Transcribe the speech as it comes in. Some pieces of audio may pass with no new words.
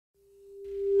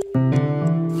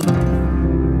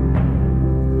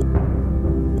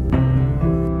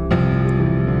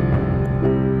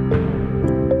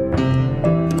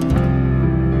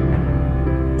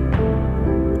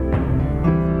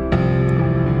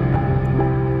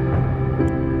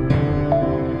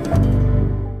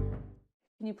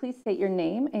you please state your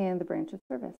name and the branch of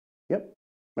service? Yep.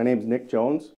 My name is Nick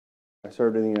Jones. I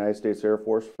served in the United States Air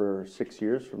Force for 6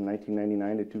 years, from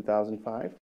 1999 to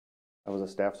 2005. I was a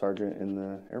staff sergeant in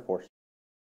the Air Force.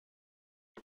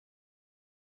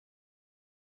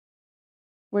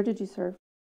 Where did you serve?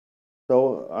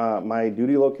 So my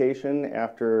duty location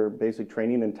after basic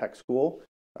training and tech school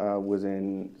was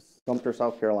in Sumter,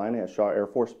 South Carolina at Shaw Air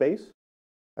Force Base.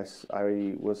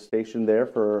 I was stationed there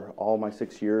for all my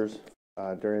 6 years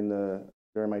during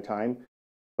my time,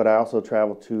 but I also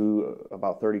traveled to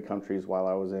about 30 countries while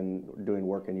I was doing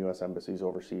work in U.S. embassies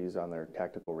overseas on their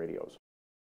tactical radios.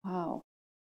 Wow.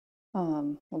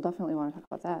 We'll definitely want to talk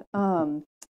about that.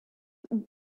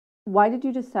 Why did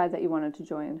you decide that you wanted to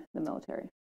join the military?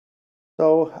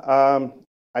 So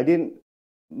I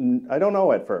don't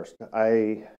know at first.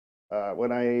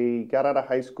 When I got out of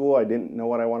high school, I didn't know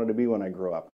what I wanted to be when I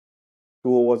grew up.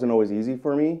 School wasn't always easy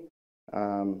for me.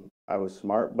 I was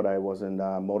smart, but I wasn't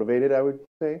motivated, I would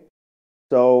say.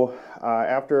 So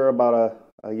after about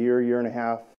a year and a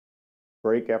half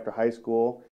break after high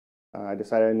school, I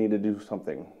decided I needed to do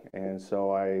something. And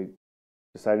so I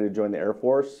decided to join the Air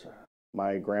Force.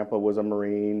 My grandpa was a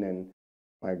Marine, and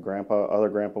my other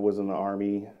grandpa was in the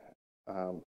Army.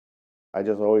 I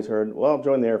just always heard, well,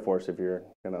 join the Air Force if you're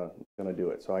gonna do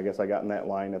it. So I guess I got in that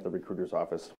line at the recruiter's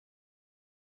office.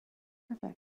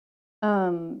 Perfect.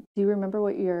 Do you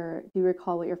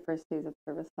recall what your first days of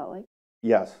service felt like?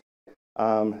 Yes.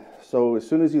 So as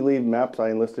soon as you leave MEPS, I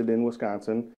enlisted in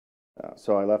Wisconsin.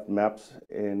 So I left MEPS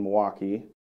in Milwaukee.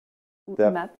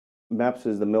 MEPS? MEPS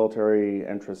is the Military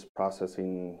Entrance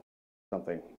Processing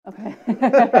something. Okay.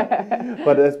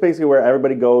 But it's basically where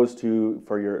everybody goes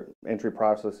for your entry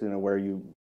processing and where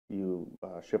you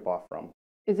ship off from.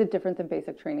 Is it different than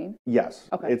basic training? Yes.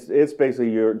 Okay. It's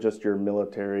basically your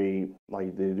military,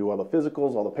 like they do all the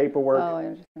physicals, all the paperwork. Oh, I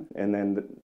understand. And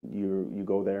then you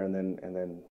go there and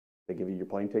then they give you your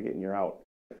plane ticket and you're out.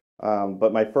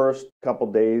 But my first couple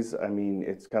days, I mean,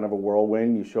 it's kind of a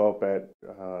whirlwind. You show up at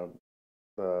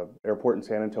the airport in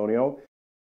San Antonio.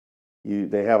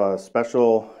 They have a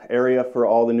special area for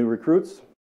all the new recruits.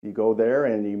 You go there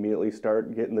and you immediately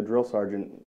start getting the drill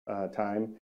sergeant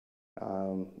time,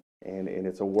 and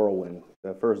it's a whirlwind.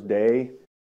 The first day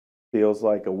feels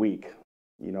like a week.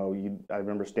 I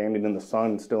remember standing in the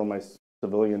sun, still in my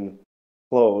civilian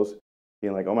clothes,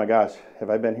 being like, "Oh my gosh, have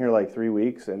I been here like 3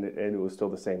 weeks?" And it was still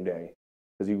the same day,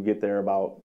 because you get there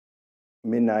about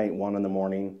midnight, 1 in the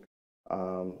morning,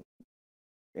 and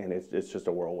it's just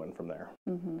a whirlwind from there.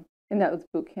 Mm-hmm. And that was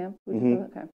boot camp?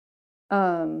 Mm-hmm.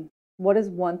 Okay. What is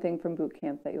one thing from boot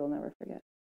camp that you'll never forget?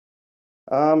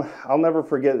 I'll never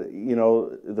forget,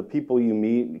 the people you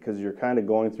meet, because you're kind of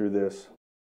going through this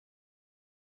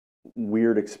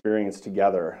weird experience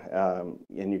together.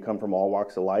 And you come from all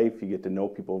walks of life. You get to know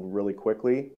people really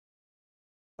quickly.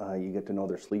 You get to know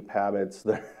their sleep habits,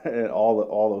 and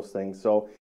all those things. So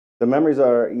the memories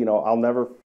are, I'll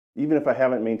never, even if I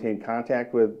haven't maintained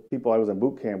contact with people I was in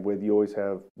boot camp with, you always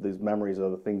have these memories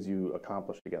of the things you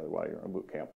accomplished together while you're in boot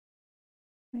camp.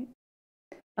 Right.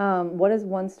 What is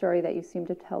one story that you seem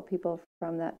to tell people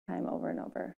from that time over and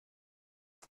over?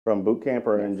 From boot camp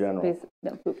or in general?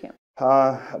 No, boot camp.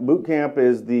 Boot camp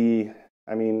is you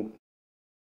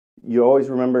always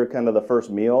remember kind of the first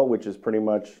meal, which is pretty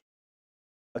much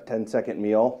a 10-second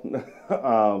meal.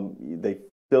 They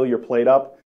fill your plate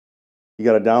up. You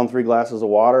got to down 3 glasses of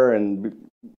water, and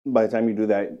by the time you do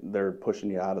that, they're pushing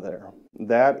you out of there.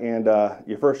 That and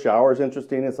your first shower is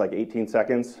interesting. It's like 18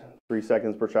 seconds, 3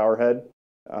 seconds per shower head.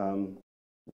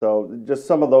 So just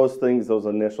some of those things, those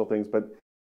initial things. But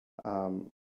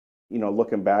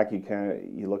looking back,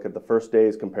 you look at the first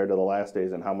days compared to the last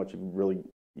days, and how much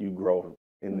you grow.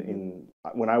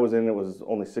 When I was in, it was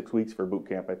only 6 weeks for boot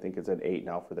camp. I think it's at 8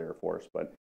 now for the Air Force.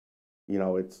 But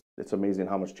it's amazing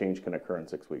how much change can occur in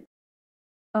 6 weeks.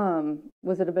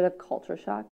 Was it a bit of culture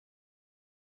shock?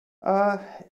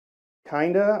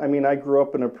 Kinda. I mean, I grew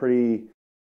up in a pretty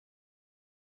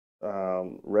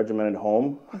regimented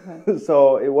home. Okay.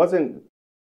 So it wasn't,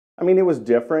 it was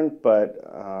different, but,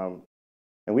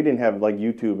 and we didn't have like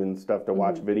YouTube and stuff to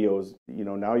watch videos.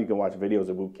 Now you can watch videos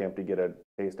of boot camp to get a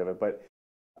taste of it. But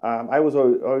I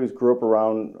always grew up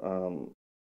around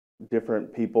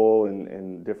different people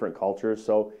and different cultures.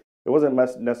 So it wasn't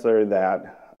necessarily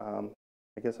that.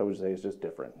 I guess I would say it's just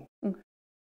different. Okay.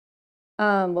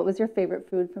 What was your favorite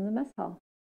food from the mess hall?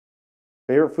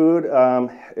 Favorite food?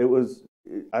 It was,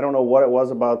 I don't know what it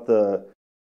was about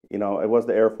it was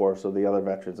the Air Force, so the other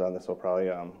veterans on this will probably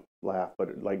laugh,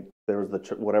 but like there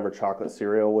was whatever chocolate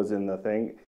cereal was in the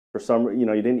thing. For some, you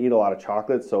didn't eat a lot of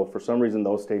chocolate, so for some reason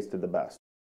those tasted the best.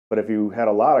 But if you had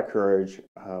a lot of courage,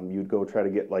 you'd go try to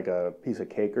get like a piece of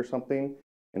cake or something,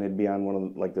 and it'd be on one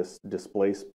of like this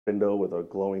display spindle with a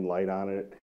glowing light on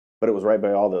it. But it was right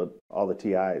by all the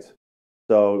TIs.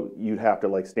 So you'd have to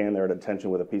like stand there at attention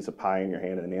with a piece of pie in your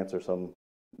hand and answer some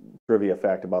trivia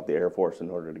fact about the Air Force in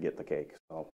order to get the cake.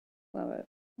 So Love it.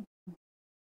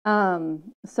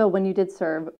 So when you did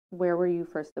serve, where were you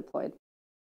first deployed?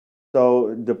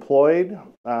 So deployed,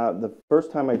 the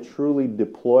first time I truly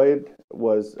deployed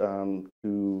was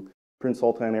to Prince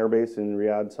Sultan Air Base in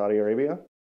Riyadh, Saudi Arabia.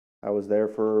 I was there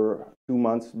for 2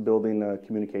 months building a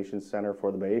communications center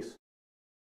for the base.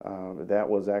 That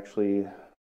was actually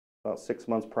about 6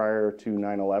 months prior to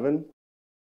 9/11.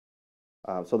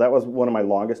 So that was one of my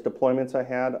longest deployments I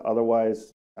had.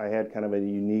 Otherwise, I had kind of a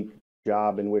unique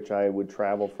job in which I would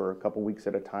travel for a couple weeks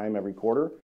at a time every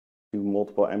quarter to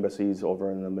multiple embassies over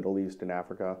in the Middle East and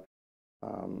Africa,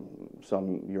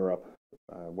 some Europe,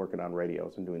 working on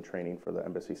radios and doing training for the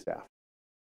embassy staff.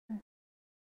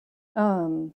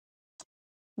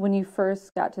 When you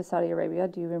first got to Saudi Arabia,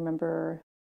 do you remember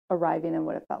arriving and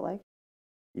what it felt like?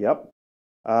 Yep.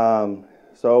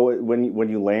 So when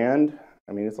you land,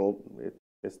 I mean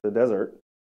it's the desert.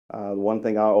 One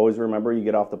thing I always remember, you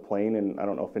get off the plane, and I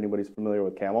don't know if anybody's familiar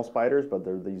with camel spiders, but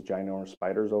they're these ginormous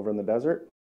spiders over in the desert.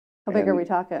 How big are we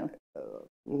talking?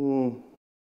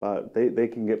 They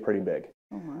can get pretty big.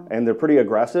 Oh, wow. And they're pretty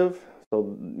aggressive,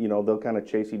 so they'll kind of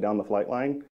chase you down the flight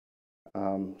line.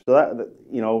 So that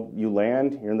you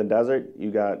land, you're in the desert,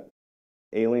 you got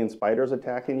alien spiders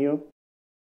attacking you.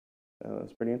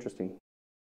 It's pretty interesting.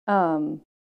 Can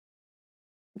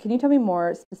you tell me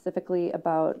more specifically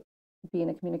about being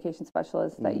a communication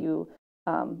specialist, that you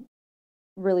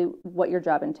really what your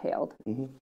job entailed? Mm-hmm.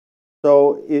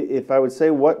 So if I would say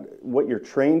what you're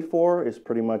trained for is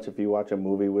pretty much, if you watch a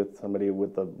movie with somebody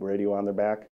with the radio on their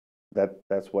back,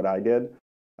 that's what I did.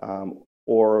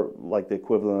 Or like the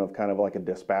equivalent of kind of like a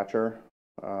dispatcher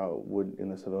would in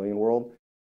the civilian world.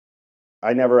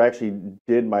 I never actually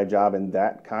did my job in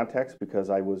that context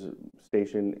because I was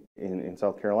stationed in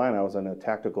South Carolina. I was in a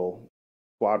tactical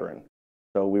squadron.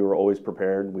 So we were always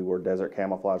prepared. We wore desert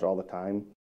camouflage all the time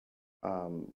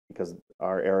because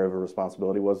our area of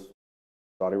responsibility was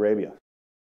Saudi Arabia.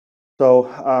 So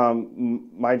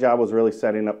my job was really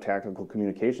setting up tactical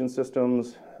communication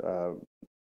systems,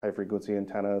 high-frequency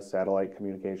antennas, satellite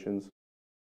communications.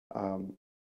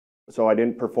 So I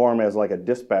didn't perform as like a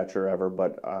dispatcher ever,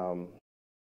 but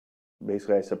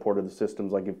basically I supported the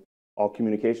systems. Like if all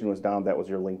communication was down, that was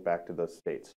your link back to the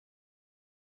States.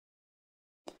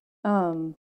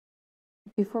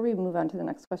 Before we move on to the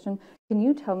next question, can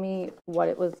you tell me what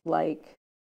it was like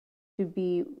to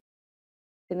be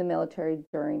in the military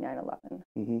during 9/11?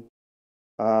 Mm-hmm.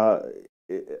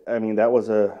 I mean,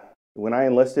 when I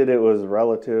enlisted, it was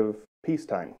relative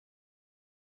peacetime.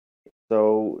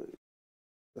 So,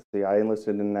 let's see, I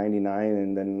enlisted in 99,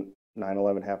 and then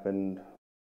 9/11 happened,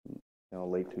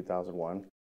 late 2001.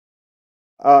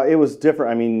 It was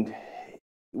different. I mean,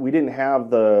 we didn't have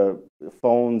the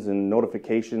phones and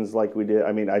notifications like we did.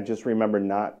 I mean, I just remember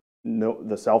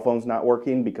the cell phones not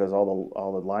working because all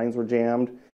the lines were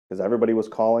jammed because everybody was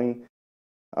calling.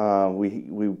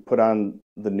 We put on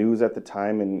the news at the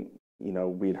time, and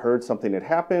we'd heard something had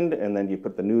happened, and then you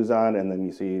put the news on, and then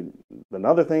you see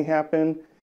another thing happen.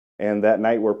 And that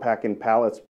night we're packing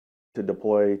pallets to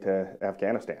deploy to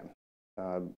Afghanistan.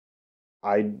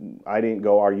 I didn't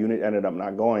go. Our unit ended up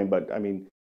not going, but I mean,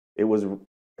 it was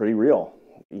pretty real.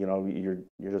 You're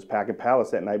just packing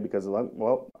pallets that night because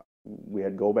we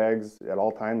had go bags at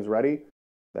all times ready.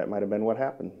 That might have been what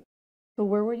happened. So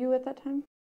where were you at that time?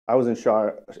 I was at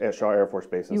Shaw Air Force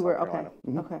Base in South Carolina. Okay.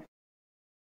 Mm-hmm.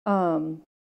 Okay.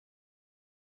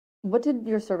 What did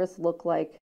your service look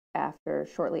like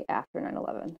shortly after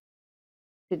 9/11?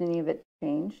 Did any of it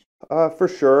change? For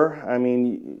sure. I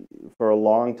mean, for a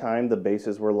long time, the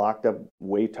bases were locked up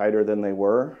way tighter than they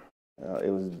were.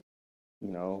 It was,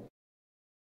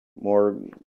 more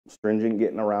stringent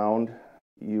getting around.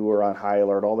 You were on high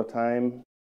alert all the time.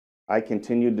 I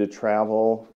continued to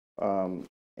travel.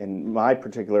 In my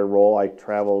particular role, I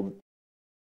traveled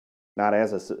not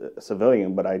as a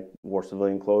civilian, but I wore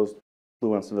civilian clothes,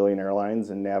 flew on civilian airlines,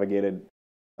 and navigated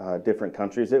different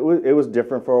countries. It was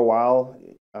different for a while.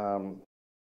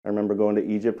 I remember going to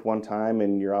Egypt one time,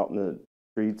 and you're out in the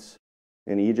streets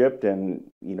in Egypt, and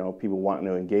people wanting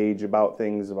to engage about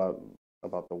things about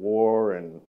the war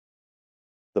and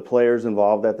the players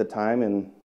involved at the time. And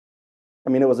I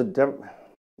mean, it was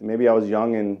maybe I was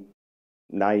young and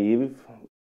naive.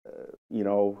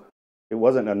 It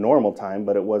wasn't a normal time,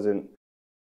 but it wasn't.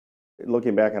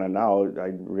 Looking back on it now,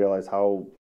 I realize how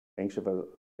anxious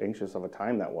anxious of a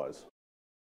time that was.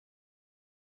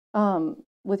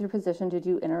 With your position, did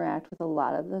you interact with a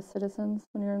lot of the citizens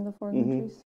when you're in the foreign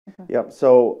countries? Okay. Yep.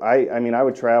 So I mean, I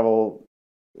would travel,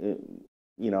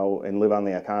 and live on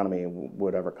the economy in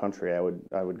whatever country I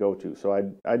would go to. So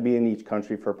I'd be in each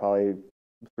country for probably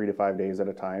 3 to 5 days at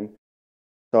a time.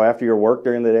 So after your work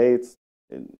during the day,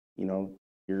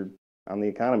 you're on the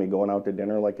economy, going out to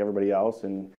dinner like everybody else,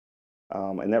 and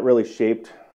that really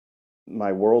shaped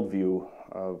my worldview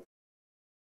of,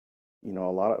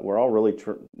 we're all really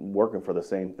working for the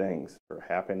same things, for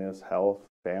happiness, health,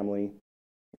 family.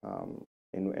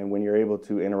 And when you're able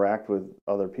to interact with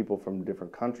other people from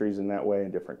different countries in that way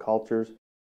and different cultures,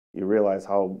 you realize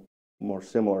how more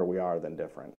similar we are than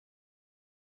different.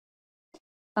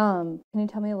 Can you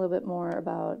tell me a little bit more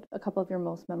about a couple of your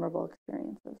most memorable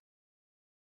experiences?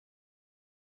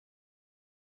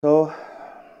 So,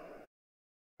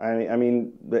 I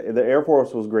mean, the Air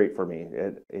Force was great for me.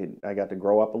 I got to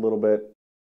grow up a little bit.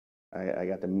 I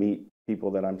got to meet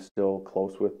people that I'm still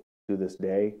close with to this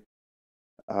day.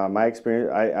 My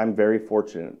experience, I'm very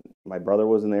fortunate. My brother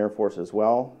was in the Air Force as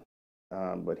well,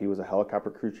 but he was a helicopter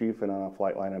crew chief and on a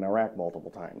flight line in Iraq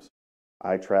multiple times.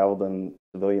 I traveled in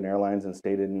civilian airlines and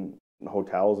stayed in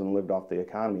hotels and lived off the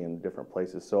economy in different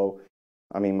places. So,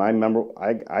 I mean,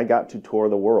 I got to tour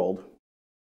the world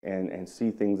and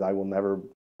see things I will never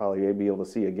probably be able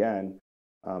to see again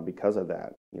because of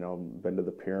that. Been to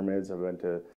the pyramids, I've been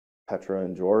to Petra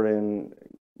in Jordan,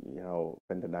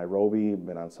 been to Nairobi,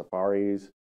 been on safaris,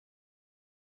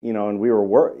 and we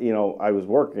were I was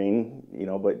working,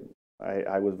 but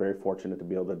I was very fortunate to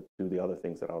be able to do the other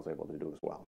things that I was able to do as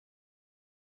well.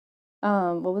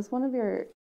 What was one of your,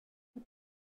 if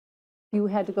you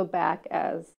had to go back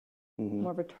as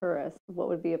more of a tourist, what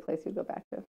would be a place you'd go back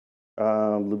to?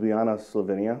 Ljubljana,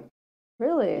 Slovenia.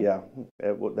 Really? Yeah,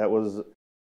 that was.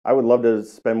 I would love to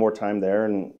spend more time there,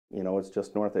 and it's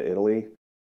just north of Italy.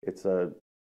 It's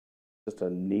just a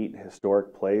neat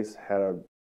historic place.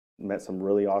 Met some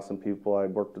really awesome people. I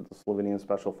worked with the Slovenian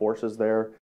Special Forces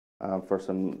there for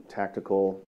some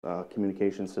tactical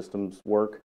communication systems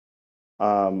work.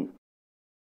 And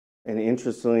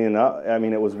interestingly enough, I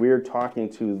mean, it was weird talking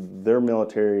to their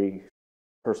military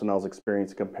personnel's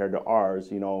experience compared to ours.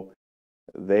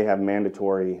 They have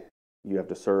mandatory, you have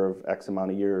to serve X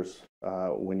amount of years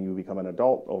when you become an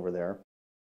adult over there.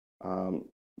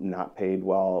 Not paid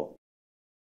well,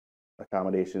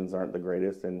 accommodations aren't the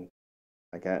greatest, and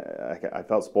I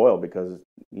felt spoiled because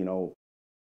the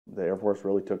Air Force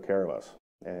really took care of us,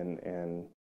 and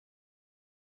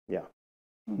yeah.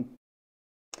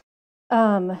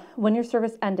 When your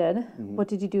service ended, what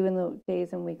did you do in the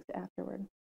days and weeks afterward?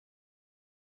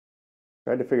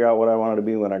 Tried to figure out what I wanted to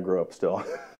be when I grew up still.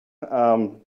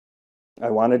 I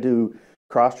wanted to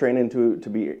cross-train to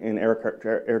be in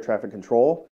air traffic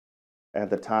control. At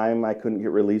the time, I couldn't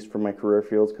get released from my career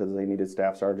fields because they needed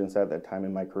staff sergeants at that time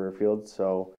in my career field.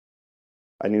 So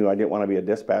I knew I didn't want to be a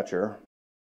dispatcher.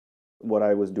 What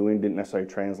I was doing didn't necessarily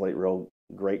translate real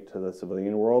great to the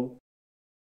civilian world.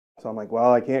 So I'm like,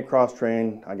 well, I can't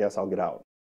cross-train. I guess I'll get out.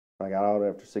 I got out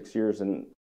after 6 years, and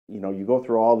you go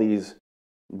through all these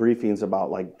briefings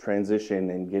about like transition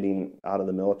and getting out of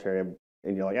the military,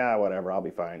 and you're like, whatever, I'll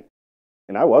be fine.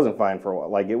 And I wasn't fine for a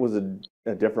while. Like, it was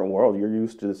a different world. You're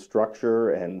used to the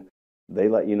structure, and they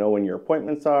let you know when your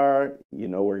appointments are,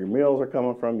 where your meals are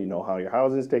coming from, how your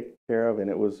housing's taken care of, and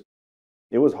it was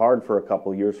hard for a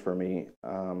couple years for me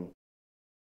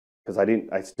because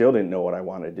I still didn't know what I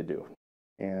wanted to do.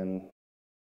 And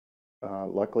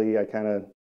luckily, I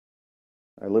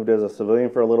lived as a civilian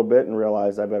for a little bit and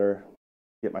realized I better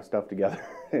get my stuff together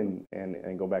and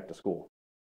go back to school.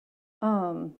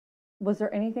 Was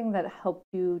there anything that helped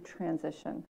you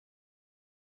transition?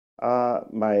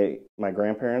 My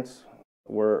grandparents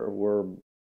were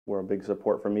a big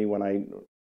support for me when I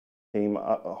came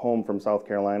home from South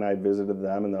Carolina. I visited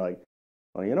them, and they're like,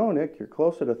 "Well, Nick, you're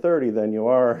closer to 30 than you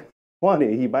are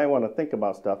 20. You might want to think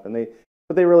about stuff."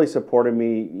 But they really supported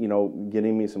me,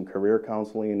 getting me some career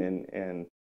counseling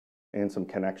and some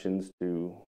connections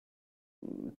to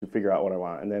figure out what I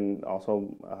want. And then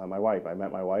also my wife. I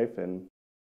met my wife, and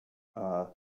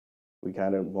we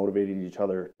kind of motivated each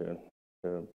other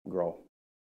to grow.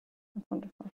 That's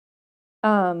wonderful.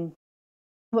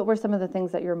 What were some of the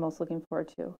things that you're most looking forward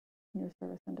to when your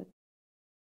service ended?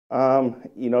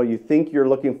 You think you're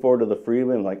looking forward to the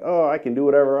freedom and like, oh, I can do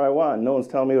whatever I want. No one's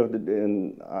telling me what to do.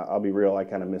 And I'll be real, I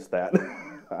kind of missed that.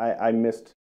 I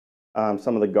missed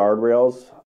some of the guardrails.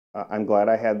 I'm glad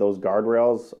I had those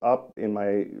guardrails up in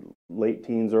my late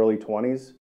teens, early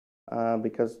 20s,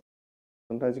 because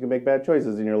sometimes you can make bad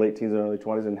choices in your late teens and early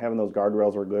 20s, and having those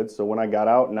guardrails were good. So when I got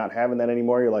out and not having that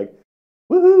anymore, you're like,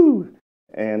 woohoo!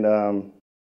 And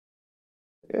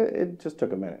it just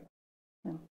took a minute.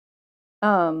 Yeah.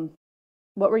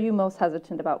 What were you most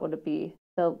hesitant about? Would it be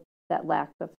that lack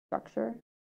of structure?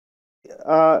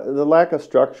 The lack of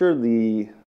structure,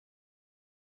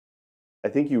 I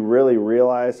think you really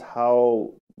realize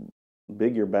how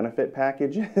big your benefit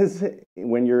package is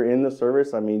when you're in the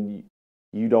service. I mean,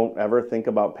 you don't ever think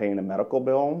about paying a medical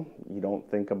bill. You don't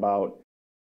think about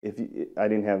I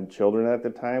didn't have children at the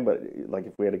time, but like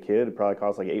if we had a kid, it probably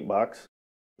cost like $8.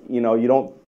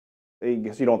 I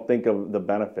guess you don't think of the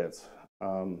benefits.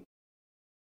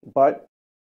 But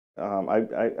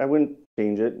I wouldn't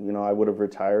change it. I would have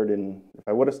retired if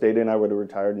I would have stayed in, I would have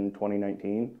retired in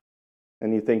 2019.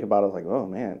 And you think about it like, oh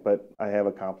man, but I have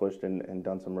accomplished and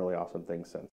done some really awesome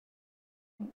things since.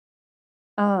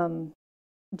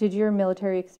 Did your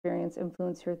military experience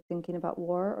influence your thinking about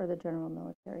war or the general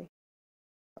military?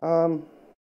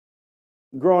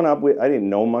 Growing up, I didn't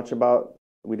know much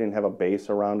we didn't have a base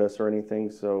around us or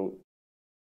anything. So,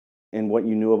 and what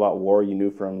you knew about war, you knew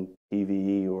from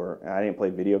TV, or I didn't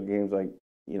play video games. Like,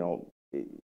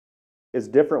 it's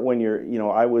different when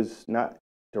I was not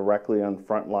directly on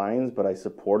front lines, but I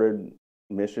supported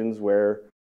missions where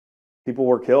people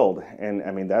were killed. And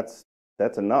I mean, that's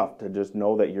enough to just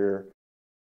know that you're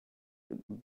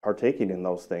partaking in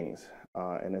those things.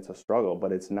 And it's a struggle,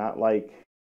 but it's not like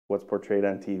what's portrayed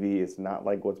on TV. It's not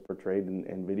like what's portrayed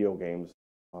in video games.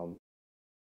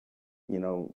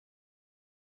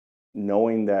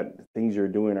 Knowing that things you're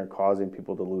doing are causing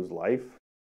people to lose life,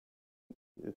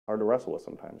 it's hard to wrestle with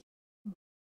sometimes.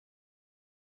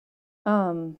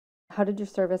 How did your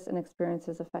service and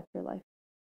experiences affect your life?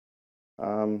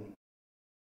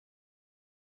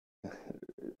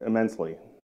 Immensely.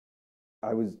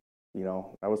 I was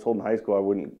told in high school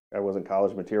I wasn't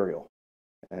college material,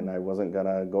 and I wasn't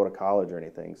gonna go to college or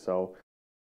anything. So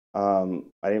I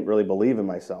didn't really believe in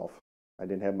myself. I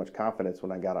didn't have much confidence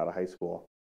when I got out of high school,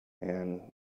 and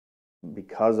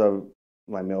because of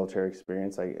my military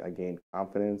experience, I gained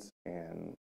confidence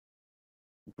and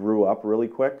grew up really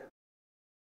quick.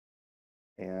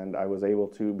 And I was able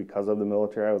to, because of the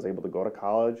military, I was able to go to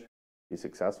college, be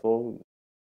successful,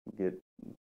 get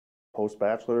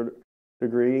post-bachelor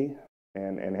degree,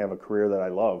 and have a career that I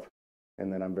love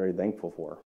and that I'm very thankful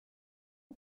for.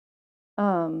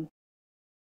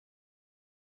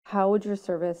 How did your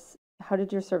service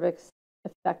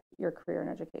affect your career in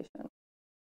education?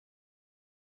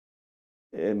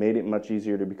 It made it much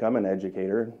easier to become an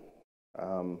educator.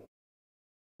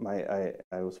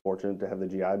 I was fortunate to have the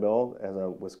GI Bill as a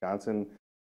Wisconsin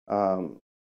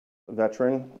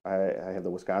veteran. I have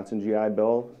the Wisconsin GI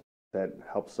Bill that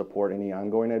helps support any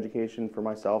ongoing education for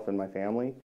myself and my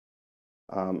family.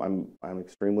 I'm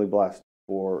extremely blessed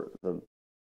for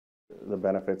the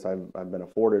benefits I've been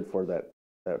afforded for that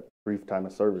brief time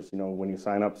of service. When you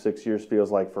sign up, 6 years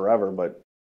feels like forever, but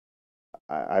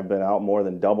I've been out more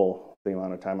than double the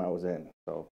amount of time I was in.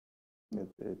 So it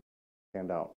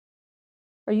panned out.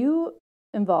 Are you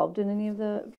involved in any of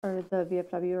the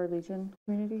VFW or Legion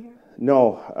community here?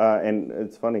 No, and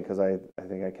it's funny because I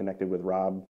think I connected with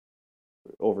Rob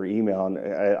over email, and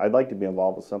I'd like to be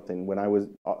involved with something. When I was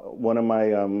one of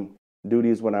my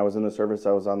duties when I was in the service,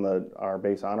 I was on our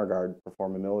base honor guard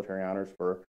performing military honors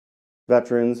for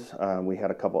veterans. We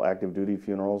had a couple active duty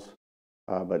funerals,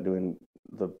 but doing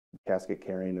the casket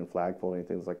carrying and flag folding,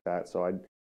 things like that. So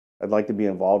I'd like to be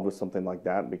involved with something like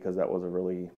that because that was a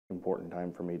really important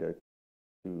time for me to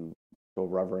show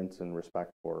reverence and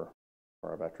respect for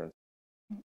our veterans.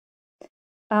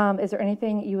 Is there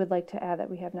anything you would like to add that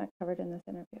we have not covered in this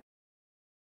interview?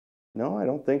 No, I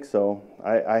don't think so.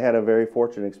 I had a very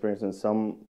fortunate experience, and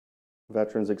some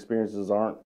veterans' experiences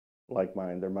aren't like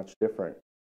mine. They're much different.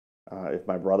 If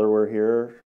my brother were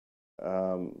here,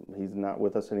 he's not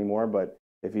with us anymore, but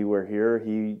if he were here,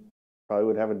 he probably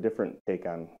would have a different take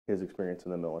on his experience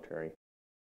in the military.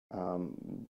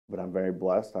 But I'm very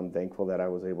blessed. I'm thankful that I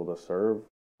was able to serve.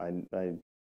 When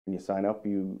you sign up,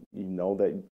 you know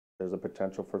that there's a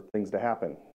potential for things to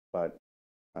happen. But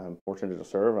I'm fortunate to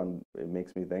serve. It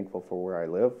makes me thankful for where I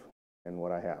live and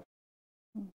what I have.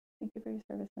 Thank you for your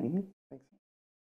service. Thanks.